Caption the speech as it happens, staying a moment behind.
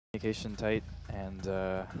communication tight, and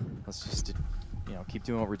let's just keep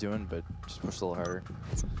doing what we're doing, but just push a little harder.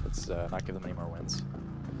 Let's not give them any more wins.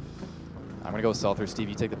 I'm gonna go with Stealther. Steve,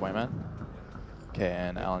 you take the point man. Okay,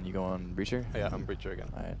 and Alan, you go on Breacher? Yeah, I'm Breacher again.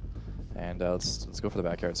 Alright. And let's go for the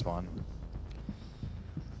backyard spawn.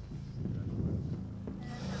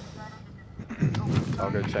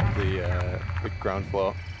 I'll go check the ground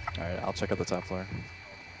floor. Alright, I'll check out the top floor.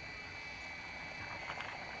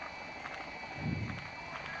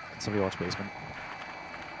 Can somebody watch basement?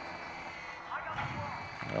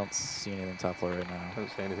 I don't see anything top floor right now. Don't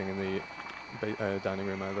see anything in the dining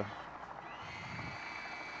room either.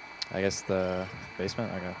 I guess the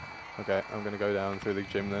basement? Okay. Okay, I'm going to go down through the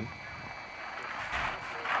gym then.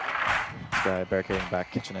 This guy barricading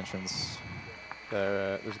back kitchen entrance.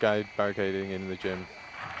 There's a guy barricading in the gym.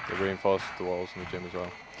 They reinforced the walls in the gym as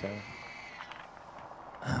well. Okay.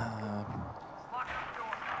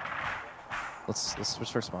 Let's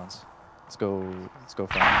switch our spawns. Let's go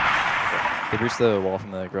front. They breached the wall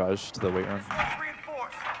from the garage to the weight room.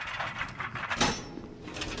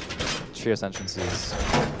 Trios entrance is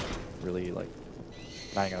really like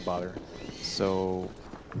not even gonna bother. So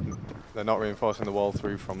they're not reinforcing the wall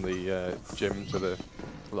through from the gym to the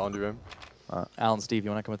laundry room. Alan, Steve,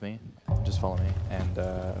 you wanna come with me? Just follow me. And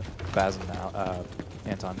Baz and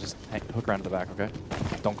Anton, just hook around to the back, okay?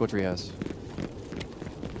 Don't go treehouse.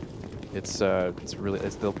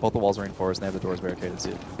 Both the walls are reinforced and they have the doors barricaded. See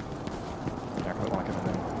it? You're not gonna want to come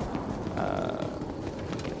in there.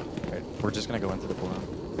 Right, we're just gonna go into the pool room.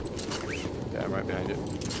 Yeah, I'm right behind you.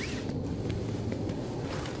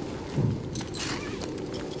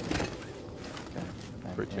 Okay.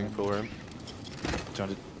 Breaching pool room. Do you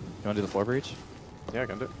want to do the floor breach? Yeah, I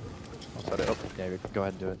can do it. I'll set it up. Yeah, go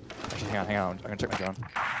ahead and do it. Actually, hang on. I'm gonna check my drone.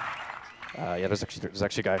 Yeah, there's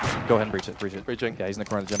actually a guy. Go ahead and breach it. Breaching. Yeah, he's in the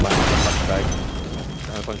corner of the gym behind the punch bag.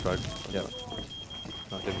 Punch bag. Yep.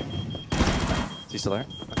 No, I didn't. Is he still there?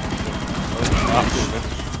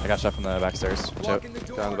 Oh, I got shot from the back stairs. Watch out.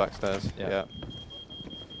 down the back stairs. Yeah.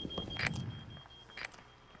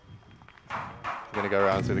 I'm gonna go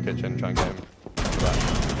around through the kitchen and try and get him on the back.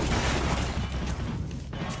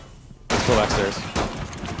 Still back stairs.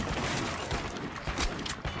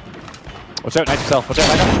 Watch out, knife yourself. Watch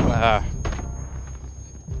out,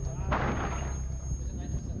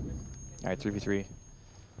 Alright, 3v3.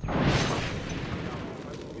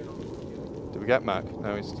 Did we get Mac?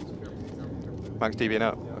 No, he's... Mac's DBing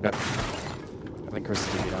out. Okay. I think Chris is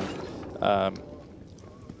DB down.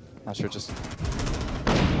 Not sure, just...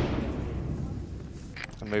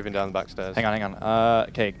 I'm moving down the back stairs. Hang on.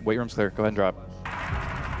 Okay, weight room's clear. Go ahead and drop.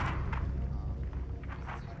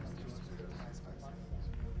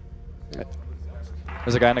 Okay.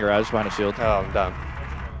 There's a guy in the garage behind a shield. Oh, I'm down.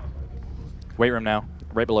 Weight room now.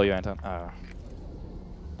 Right below you, Anton.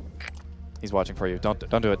 He's watching for you. Don't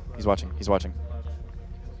do it. He's watching.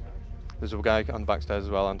 There's a guy on the back stairs as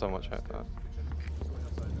well. Anton, watch out.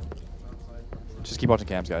 Just keep watching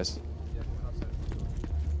cams, guys.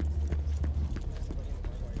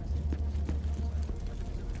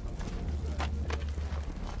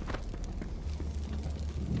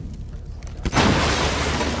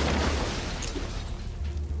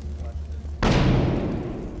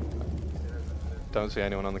 Don't see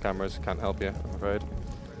anyone on the cameras. Can't help you, I'm afraid.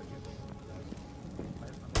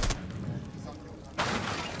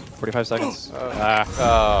 45 seconds.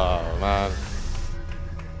 Oh, man.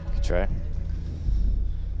 Good try.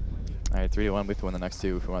 All right, 3-1. We have to win the next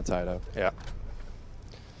two if we want to tie it up. Yeah.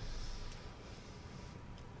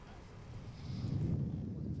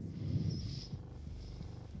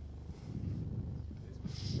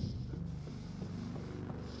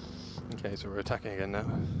 Okay, so we're attacking again now.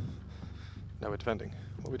 Now we're defending.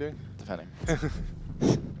 What are we doing? Defending.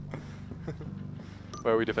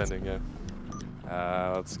 Where are we defending? Yeah.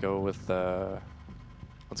 Let's go with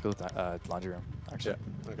laundry room. Actually.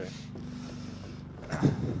 Yeah. Okay.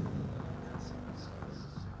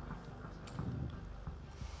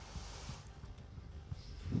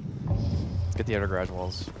 Let's get the outer garage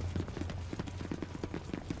walls.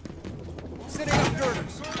 Setting up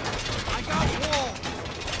girders. I got wall.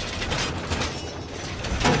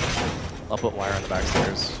 I'll put wire on the back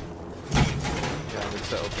stairs. Yeah, I'm going to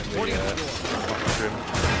set up in the office room.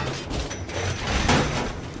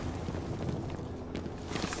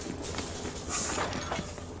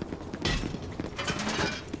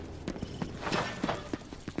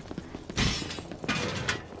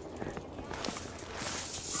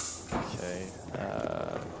 Okay.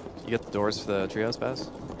 You get the doors for the treehouse, Baz?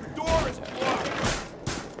 Door is blocked.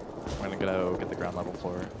 I'm gonna go get the ground level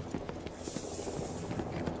floor.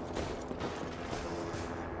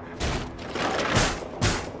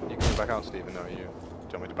 back out, Stephen? No, you. Do you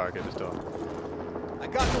want me to barricade this door? I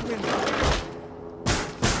got the window.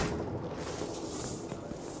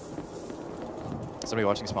 Somebody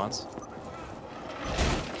watching spawns?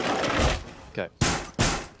 Okay.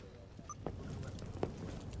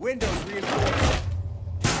 Windows reinforced.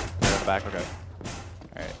 They're in the back, okay.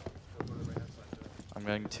 Alright. I'm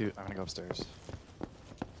gonna go upstairs.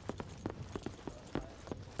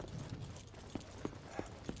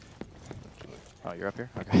 Oh, you're up here?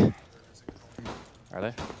 Okay. Are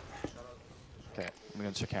they? Okay, I'm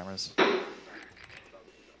gonna check cameras.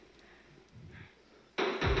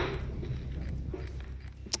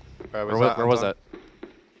 Where Where was that?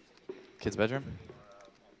 Kid's bedroom?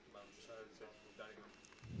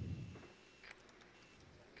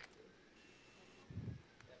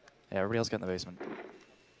 Yeah, everybody else get in the basement.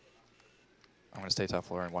 I'm gonna stay top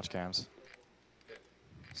floor and watch cams.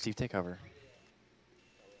 Steve, take cover.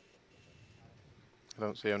 I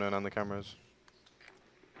don't see anyone on the cameras.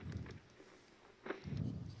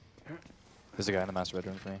 There's a guy in the master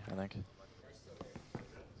bedroom with me, I think.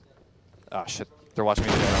 Ah, shit. They're watching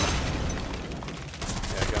me. Yeah,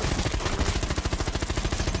 go.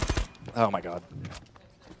 oh my god.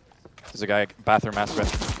 There's a guy, bathroom, master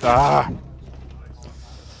bedroom. Ah!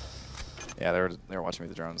 Yeah, they were watching me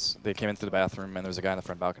with the drones. They came in through the bathroom, and there was a guy in the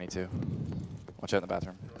front balcony too. Watch out in the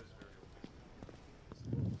bathroom.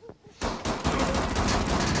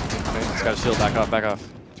 It's got a shield. Back off, back off.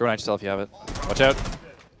 Throw it at yourself if you have it. Watch out.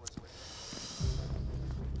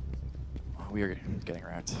 Oh, we are getting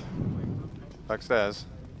wrecked. Backstairs.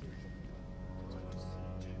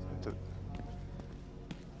 I'm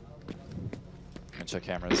gonna check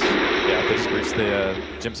cameras. Yeah, they just breached the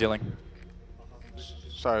gym ceiling.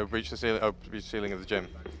 Sorry, breach the ceiling. Oh, breach the ceiling of the gym.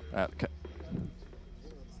 Okay.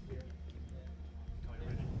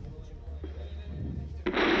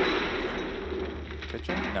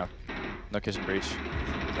 Kitchen? No. No kitchen breach.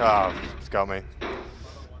 Oh, it's got me.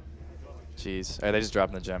 Jeez. Alright, they just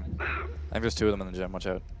dropped in the gym. I think there's 2 of them in the gym. Watch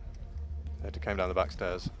out. They came down the back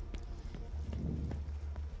stairs.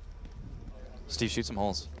 Steve, shoot some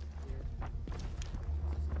holes.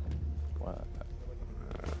 What?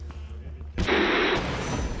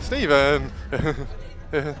 Steven!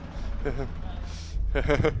 I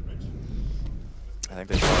think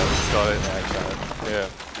they shot it. Got it. Yeah, I shot it. Yeah.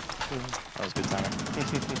 That was good timing.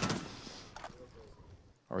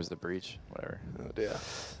 Or was the breach? Whatever. Oh dear.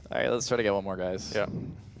 Alright, let's try to get one more, guys. Yeah.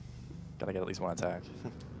 Gotta get at least one attack.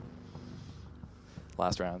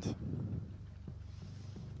 Last round.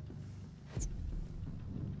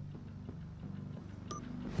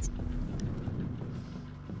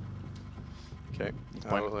 Okay.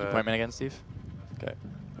 Appointment again, Steve? Okay.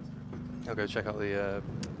 I'll go check out the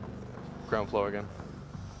ground floor again.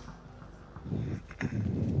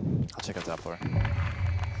 I'll check out top floor.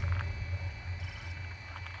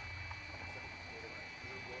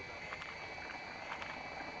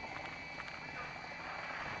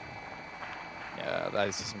 Yeah, I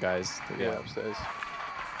see some guys. Yeah, upstairs.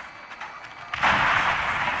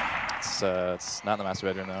 It's not in the master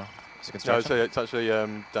bedroom though. It's a No, construction. it's actually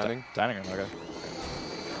dining. Dining room. Okay.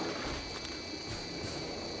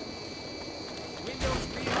 Windows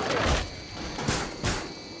reinforced.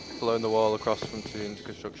 Blowing the wall across from the into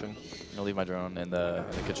construction. I'm gonna leave my drone in the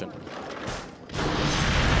kitchen.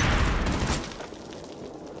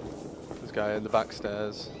 This guy in the back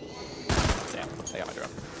stairs. Damn, I got my drone.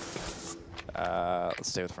 Let's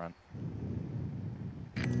stay with front.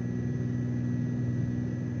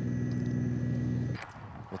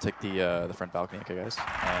 We'll take the front balcony, okay, guys?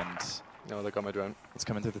 And No, they got my drone. let's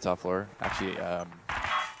come in through the top floor. Actually,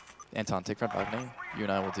 Anton, take front balcony. You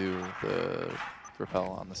and I will do the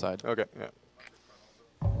rappel on the side. Okay, yeah.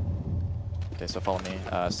 Okay, so follow me.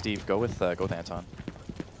 Steve, go with Anton.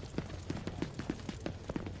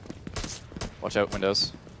 Watch out,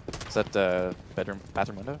 windows. Is that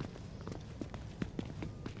bathroom window?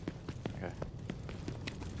 Okay.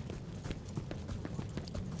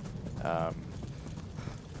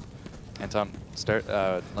 Anton, start.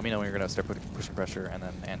 Let me know when you're gonna start pushing pressure, and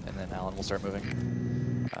then Alan will start moving.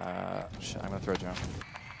 Shit, I'm gonna throw a drone.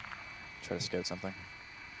 Try to scout something.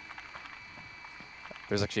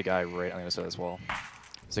 There's actually a guy right on the other side of this wall.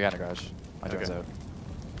 There's a guy in the garage. My drone's out.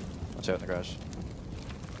 Watch out in the garage.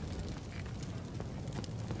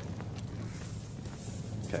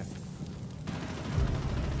 Okay.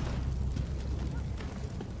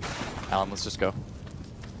 Alan, let's just go.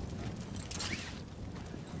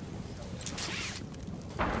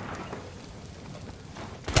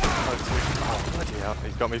 Oh, bloody hell.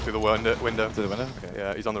 He's got me through the window. Through the window? Okay.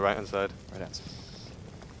 Yeah, he's on the right hand side. Right hand.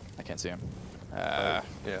 I can't see him. Yeah.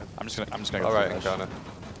 I'm just gonna go. All through right, the garage. encounter.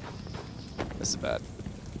 This is bad.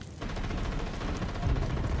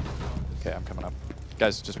 Okay, I'm coming up.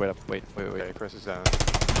 Guys, just wait up. Wait. Okay, Chris is down.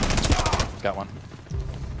 Got one.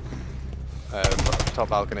 Top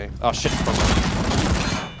balcony. Oh shit.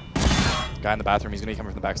 Guy in the bathroom. He's gonna be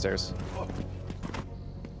coming from the back stairs.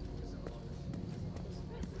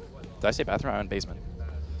 Did I say bathroom? I'm in basement.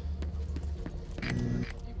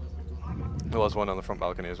 There was one on the front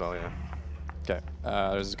balcony as well, yeah. Okay.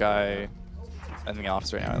 There's a guy in the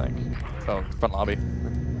office right now, I think. Oh, front lobby.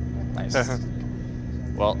 Nice.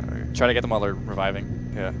 Well, try to get them while they're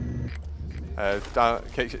reviving. Yeah. Down,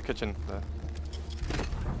 kitchen. There.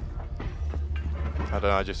 I don't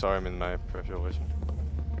know, I just saw him in my peripheral vision.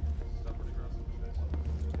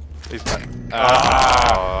 He's back.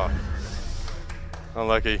 Ah!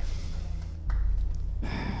 Unlucky.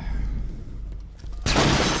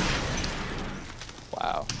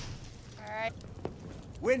 Wow. Alright.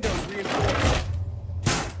 Windows reinforced.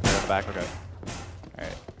 They're in the back, okay.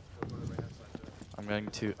 Alright. I'm gonna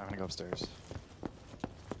go upstairs.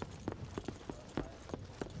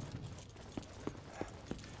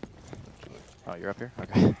 Oh, you're up here?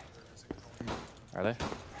 Okay. Are they?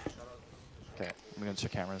 Okay, I'm gonna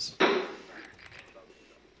check cameras.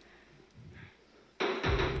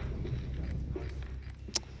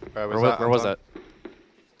 Where was that?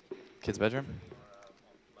 Kid's bedroom?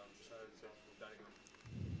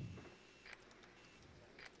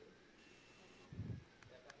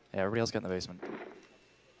 Yeah, everybody else get in the basement.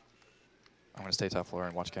 I'm gonna stay top floor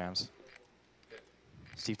and watch cams.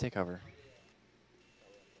 Steve, take cover.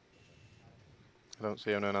 I don't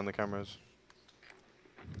see anyone on the cameras.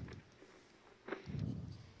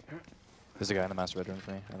 There's a guy in the master bedroom with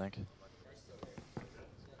me, I think.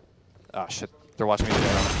 Ah, shit. They're watching me. Yeah,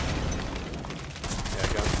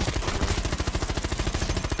 go.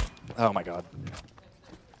 Oh my god.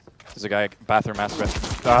 There's a guy, bathroom, master bedroom.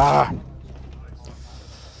 Ah!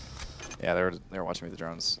 Yeah, they were watching me with the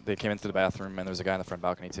drones. They came into the bathroom, and there was a guy in the front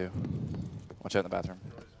balcony, too. Watch out in the bathroom.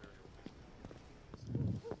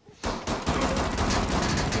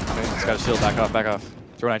 Just got a shield. Back off, back off.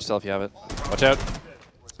 Throw it at yourself if you have it. Watch out.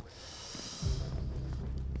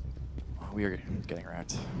 We are getting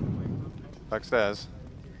wrecked. Backstairs.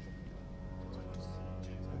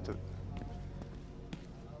 I'm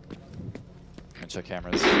gonna check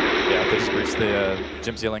cameras. Yeah, they just breached the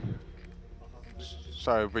gym ceiling.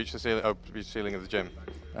 Sorry, breach the ceiling. Oh, breach the ceiling of the gym.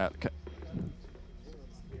 Okay.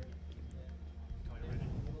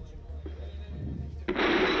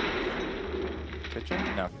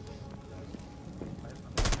 Kitchen? No.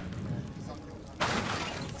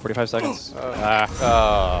 45 seconds.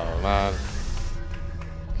 Oh, man.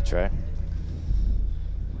 Good try.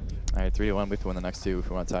 Alright, 3-1. We have to win the next two if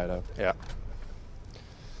we want to tie it up. Yeah.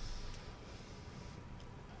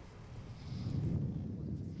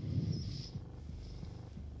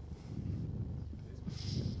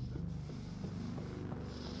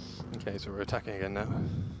 Okay, so we're attacking again now.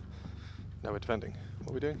 Now we're defending. What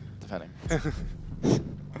are we doing? Defending.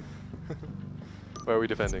 Where are we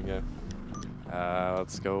defending? Yeah.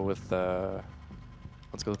 Let's go with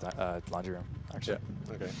laundry room. Actually.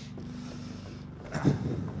 Yeah. Okay.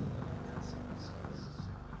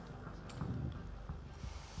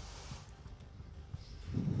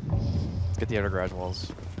 Let's get the outer garage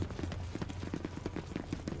walls.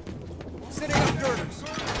 Sitting up girders.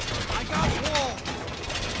 I got wall.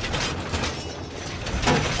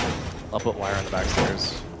 I'll put wire on the back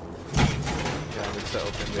stairs. Yeah, I'm gonna set up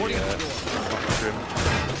in the office room.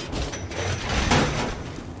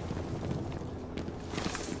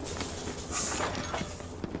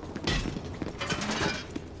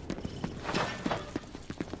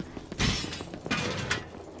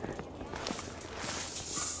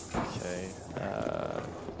 Okay.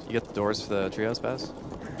 You get the doors for the treehouse, Baz?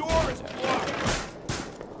 Door is blocked.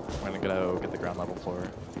 I'm gonna go get the ground level floor.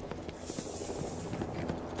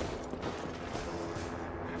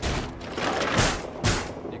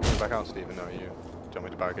 You coming back out, Stephen? No, you. Do you want me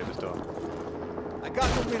to barricade this door? I got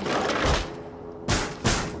the window.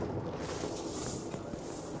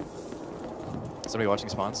 Somebody watching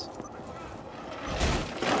spawns?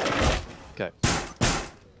 Okay.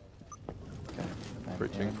 Okay.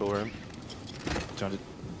 Breaching full room. Do you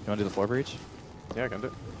want to do the floor breach? Yeah, I can do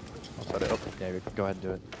it. I'll set it up. Yeah, go ahead and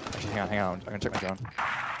do it. Actually, hang on. I'm gonna check my drone.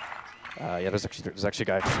 Yeah, there's actually a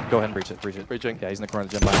guy. Go ahead and breach it. Breaching. Yeah, he's in the corner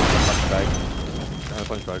of the gym behind the punching bag. Behind the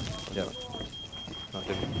punch bag. Yep. No, I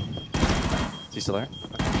didn't. Is he still there?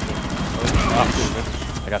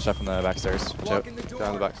 Oh, I got shot from the back stairs. Watch out. Blocking the door.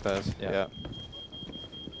 down the back stairs. Yeah. Yeah.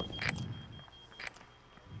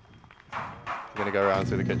 I'm gonna go around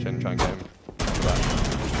through the kitchen and try and get him. Back.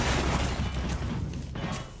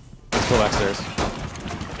 Still backstairs.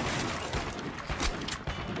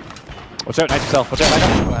 Watch out, knife yourself. Watch out,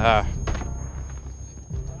 knife.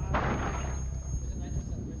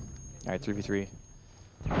 Alright, 3v3.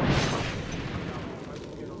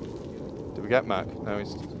 Did we get Mac? No,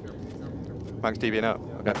 he's... Mac's DBing out.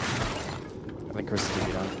 Okay. I think Chris is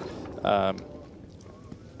DB now.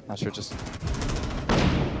 Not sure, just...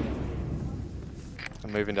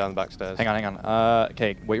 I'm moving down the back stairs. Hang on.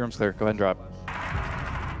 Okay, weight room's clear. Go ahead and drop.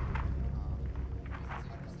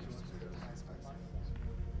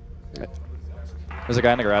 Okay. There's a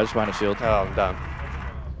guy in the garage behind a shield. Oh, I'm down.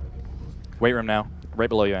 Weight room now. Right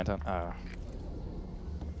below you, Anton.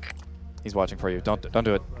 He's watching for you. Don't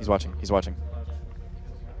do it. He's watching. He's watching.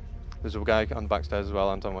 There's a guy on the back stairs as well,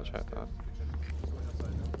 Anton, watch out.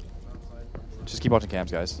 Just keep watching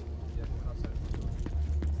cams, guys.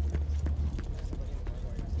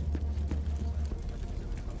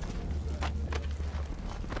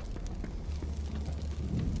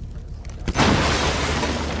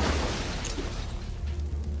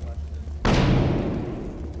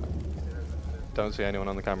 Don't see anyone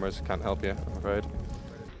on the cameras, can't help you, I'm afraid.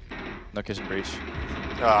 No kitchen breach.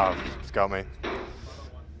 Oh, it's got me.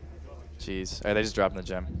 Jeez. Hey, they just dropped in the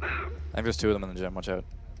gym. I think there's 2 of them in the gym. Watch out.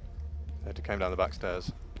 They came down the back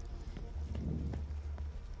stairs.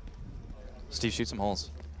 Steve, shoot some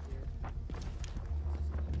holes.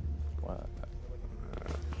 What?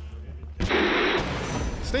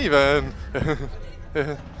 Steven!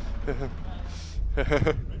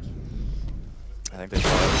 I think they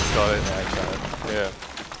shot it. Got it. Yeah, they shot it. Yeah.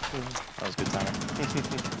 That was good timing.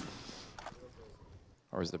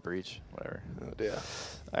 Or was it a breach? Whatever. Oh dear.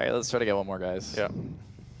 Alright, let's try to get one more, guys. Yeah.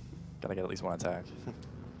 Gotta get at least one attack.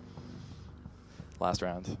 Last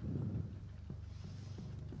round.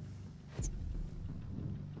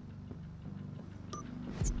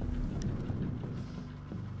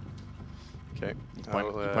 Okay.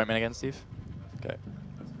 Point man again, Steve? Okay.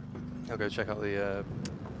 I'll go check out the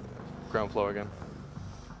ground floor again.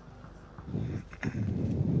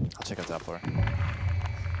 I'll check out top floor.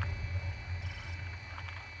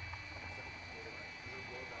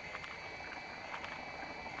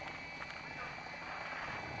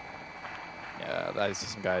 Yeah, I see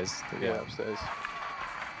some guys. Yeah, upstairs.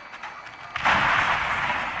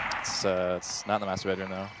 It's not in the master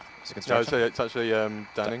bedroom though. It's a No, construction. it's actually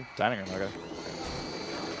dining. Dining room. Okay.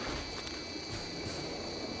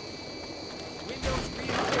 Windows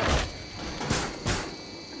reinforced.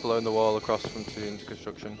 Below in the wall across from into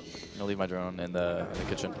construction. I'm gonna leave my drone in the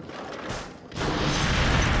kitchen.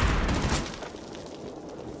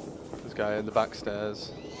 This guy in the back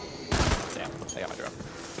stairs. Damn, I got my drone.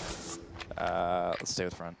 Let's stay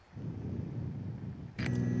with front.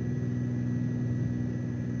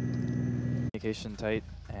 Communication tight,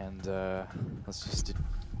 and let's just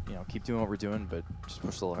keep doing what we're doing, but just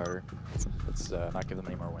push a little harder. Let's not give them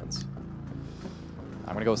any more wins.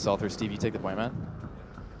 I'm gonna go with Salter. Steve, you take the point man.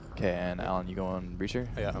 Okay, and Alan, you go on breacher.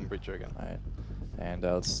 Yeah, I'm breacher again. All right, and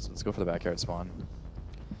let's go for the backyard spawn.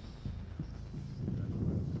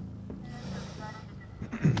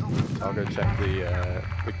 I'll go check the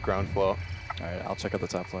ground floor. All right, I'll check out the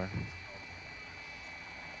top floor.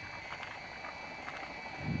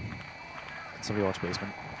 Can somebody watch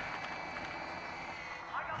basement?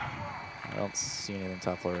 I don't see anything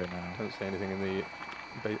top floor right now. Don't see anything in the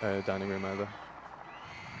dining room either.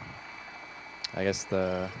 I guess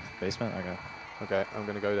the basement? Okay. Okay, I'm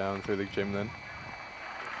going to go down through the gym then.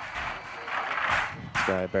 This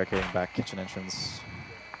guy barricading back kitchen entrance.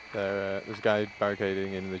 There's a guy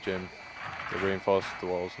barricading in the gym. They reinforced the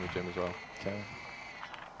walls in the gym as well. Okay.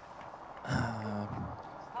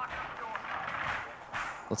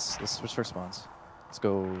 Let's switch our spawns. Let's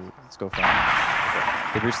go front.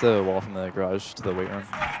 They breached the wall from the garage to the weight room.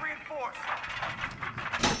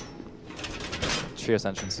 Trios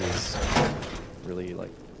entrance is really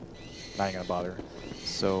like not even gonna bother.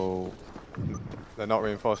 So They're not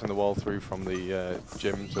reinforcing the wall through from the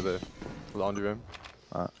gym to the laundry room.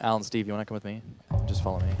 Alan, Steve, you wanna come with me? Just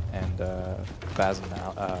follow me. And Baz and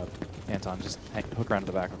Anton, just hook around to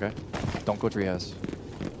the back, okay? Don't go treehouse.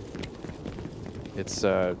 It's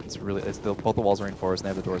really both the walls are reinforced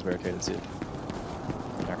and they have the doors barricaded. So you're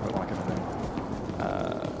not gonna want to come in there.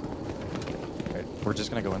 Right, we're just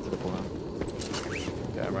gonna go into the pool.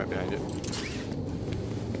 Yeah, I'm right behind you.